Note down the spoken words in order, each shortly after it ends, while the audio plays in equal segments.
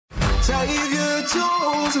Save your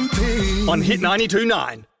toes and pain. On Hit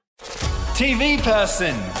 92.9. TV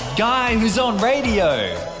person, guy who's on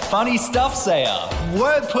radio, funny stuff sayer,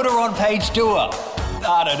 word putter on page doer.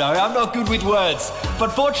 I don't know, I'm not good with words. But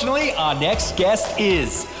fortunately, our next guest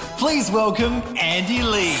is. Please welcome Andy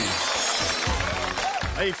Lee.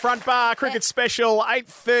 A Front Bar Cricket Special,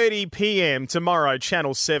 8:30 p.m. tomorrow,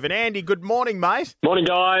 Channel 7. Andy, good morning, mate. Morning,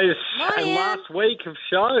 guys. Morning. And last week of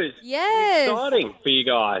shows. Yes. Exciting for you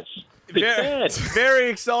guys. Very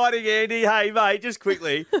exciting, Andy. Hey, mate, just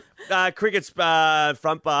quickly, cricket's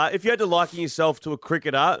Front Bar. If you had to liken yourself to a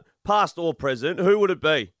cricketer, past or present, who would it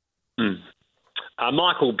be?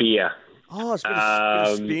 Michael Beer. Oh, it's been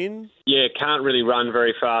a spin. Yeah, can't really run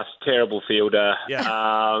very fast. Terrible fielder. Yeah,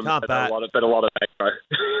 can't but bat. A lot of aggro.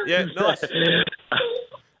 Yeah, nice.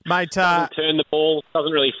 Mate, doesn't turn the ball.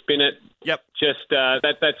 Doesn't really spin it. Yep. Just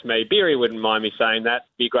that's me. Beery wouldn't mind me saying that.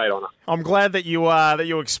 Be a great honour. I'm glad that you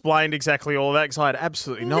explained exactly all that because I had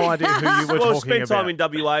absolutely no idea who you were talking spent about. time in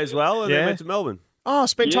WA as well, and then went to Melbourne. Oh,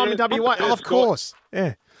 spent time in WA. Oh, of course.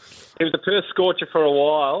 Yeah. He was a Perth scorcher for a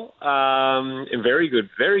while. And very good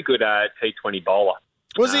T20 bowler.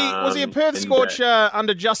 Was he a Perth scorcher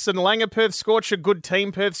under Justin Langer? Perth scorcher, good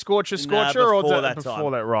team Perth scorcher, or before that before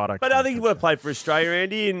time. that? Right. Okay. But I think he would have played for Australia,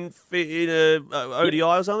 Andy, in a ODI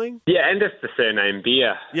or something. Yeah, and just the surname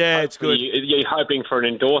Beer. Yeah, it's good. You're hoping for an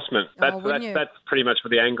endorsement. That's pretty much for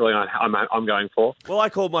the angling I'm going for. Well, I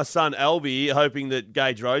called my son Albie, hoping that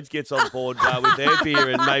Gage Rhodes gets on board with their beer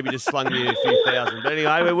and maybe just slung me a few thousand. But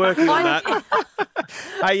anyway, we're working on that.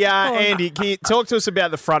 Hey, Andy, can you talk to us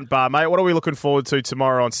about the Front Bar, mate? What are we looking forward to tomorrow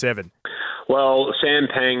on 7? Well, Sam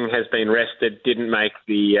Pang has been rested, didn't make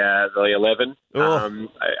the 11,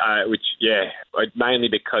 which, mainly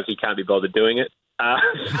because he can't be bothered doing it. So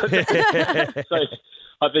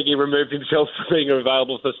I think he removed himself from being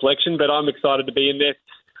available for selection, but I'm excited to be in there.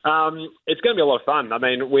 It's going to be a lot of fun. I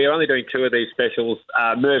mean, we're only doing 2 of these specials.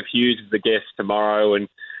 Merv Hughes is the guest tomorrow, and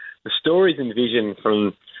the stories and vision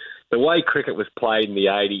from the way cricket was played in the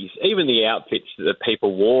 80s, even the outfits that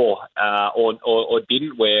people wore or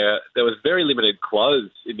didn't wear, there was very limited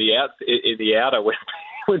clothes in the outer when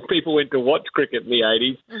people went to watch cricket in the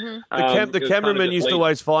 80s. Mm-hmm. The cameramen used to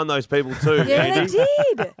always find those people too. Yeah, they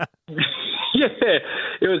did. Yeah,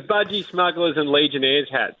 it was budgie smugglers and Legionnaires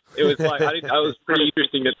hats. It was like it was pretty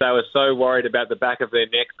interesting that they were so worried about the back of their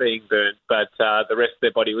neck being burnt, but the rest of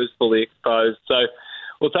their body was fully exposed. So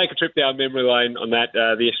we'll take a trip down memory lane on that.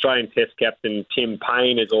 The Australian Test captain, Tim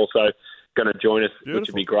Payne, is also going to join us, which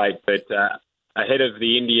would be great. But ahead of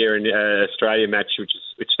the India and Australia match,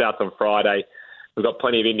 which starts on Friday, we've got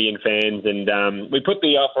plenty of Indian fans, and we put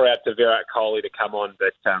the offer out to Virat Kohli to come on,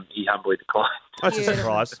 but he humbly declined. That's a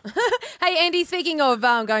surprise. Hey, Andy, speaking of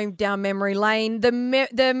going down memory lane,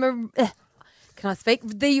 can I speak?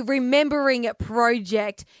 The Remembering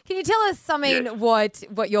Project. Can you tell us something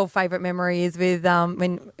what your favourite memory is with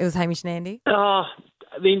when it was Hamish and Andy? I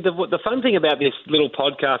mean, the fun thing about this little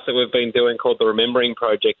podcast that we've been doing called the Remembering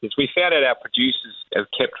Project is we found out our producers have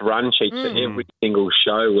kept run sheets for every single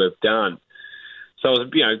show we've done. So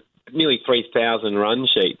it was, nearly 3,000 run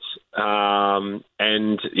sheets and,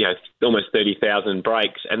 almost 30,000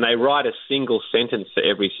 breaks. And they write a single sentence for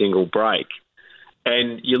every single break.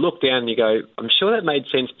 And you look down and you go, I'm sure that made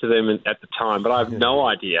sense to them at the time, but I have no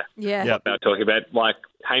idea what they were talking about. Like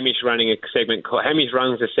Hamish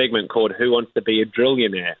runs a segment called Who Wants to Be a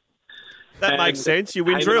Drillionaire? That makes sense. You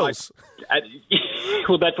win drills.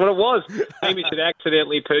 Well, that's what it was. Hamish had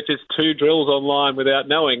accidentally purchased 2 drills online without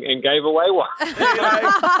knowing and gave away one.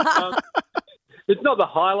 It's not the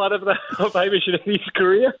highlight of Hamish and Andy's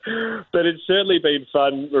career, but it's certainly been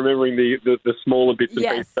fun remembering the smaller bits and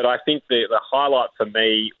pieces. But I think the highlight for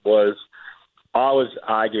me was I was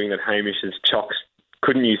arguing that Hamish's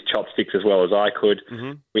couldn't use chopsticks as well as I could.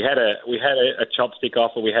 Mm-hmm. We had a chopstick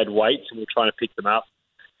offer. We had weights and we were trying to pick them up.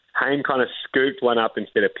 Haim kind of scooped one up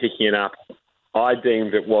instead of picking it up. I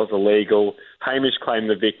deemed it was illegal. Hamish claimed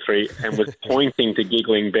the victory and was pointing to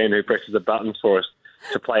giggling Ben, who presses the buttons for us,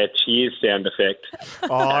 to play a cheers sound effect.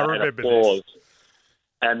 Oh, I remember this.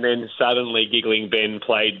 And then suddenly giggling Ben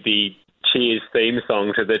played the Cheers theme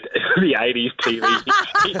song to the 80s TV.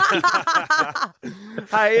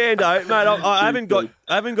 Hey, Ando, mate, I haven't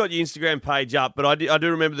got your Instagram page up, but I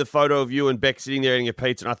do remember the photo of you and Beck sitting there eating a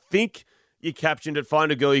pizza, and I think you captioned it,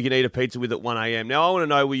 "Find a girl you can eat a pizza with at 1 a.m. Now, I want to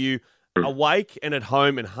know, were you awake and at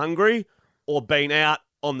home and hungry, or been out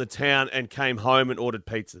on the town and came home and ordered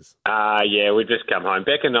pizzas? Yeah, we've just come home.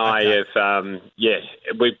 Beck and I have,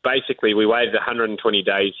 we waited 120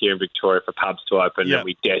 days here in Victoria for pubs to open, and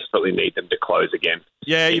we desperately need them to close again.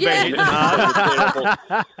 Yeah, you've been hitting hard.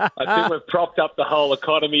 I think we've propped up the whole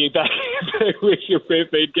economy back. We've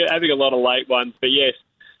been having a lot of late ones, but yes.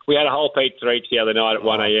 We had a whole pizza each the other night at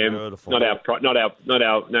 1 a.m. Beautiful. Not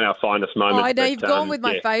our finest moment. I know you've gone with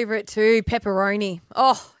my favourite too, pepperoni.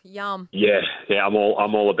 Oh, yum. Yeah, I'm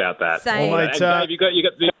all about that. Same. And Dave, you got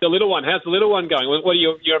the little one. How's the little one going? What are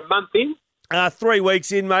you're a month in? 3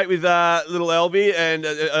 weeks in, mate, with little Elby, and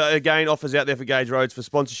again, offers out there for Gage Roads for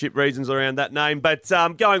sponsorship reasons around that name. But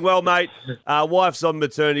going well, mate. Wife's on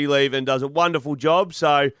maternity leave and does a wonderful job,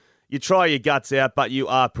 so you try your guts out, but you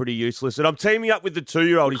are pretty useless. And I'm teaming up with the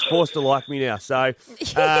 2-year-old. He's forced to like me now. So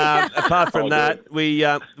apart from that, we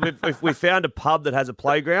found a pub that has a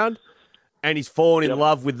playground, and he's fallen in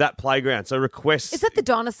love with that playground. So requests. Is that the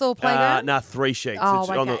dinosaur playground? No, 3 sheets. Oh, it's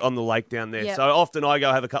okay. on the lake down there. Yep. So often I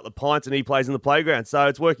go have a couple of pints, and he plays in the playground. So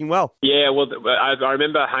it's working well. Yeah, well, I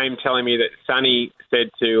remember Haim telling me that Sonny said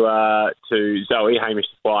to Zoe, Hamish's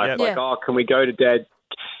wife, can we go to Dad?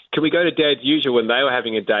 Can we go to Dad's usual when they were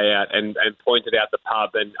having a day out and pointed out the pub?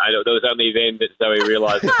 And there was only then that Zoe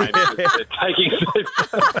realised that Hamish was taking.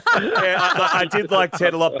 I did like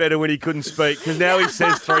Ted a lot better when he couldn't speak, because now he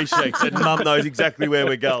says 3 sheets and Mum knows exactly where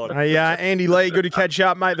we're going. Hey, Andy Lee, good to catch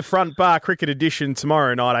up, mate. The Front Bar Cricket Edition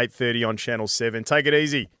tomorrow night, 8:30 on Channel 7. Take it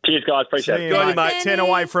easy. Cheers, guys. Appreciate it. Good on you, mate. 10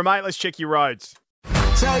 away from 8. Let's check your roads.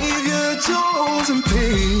 Save your toes and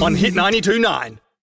pain. On Hit 92.9.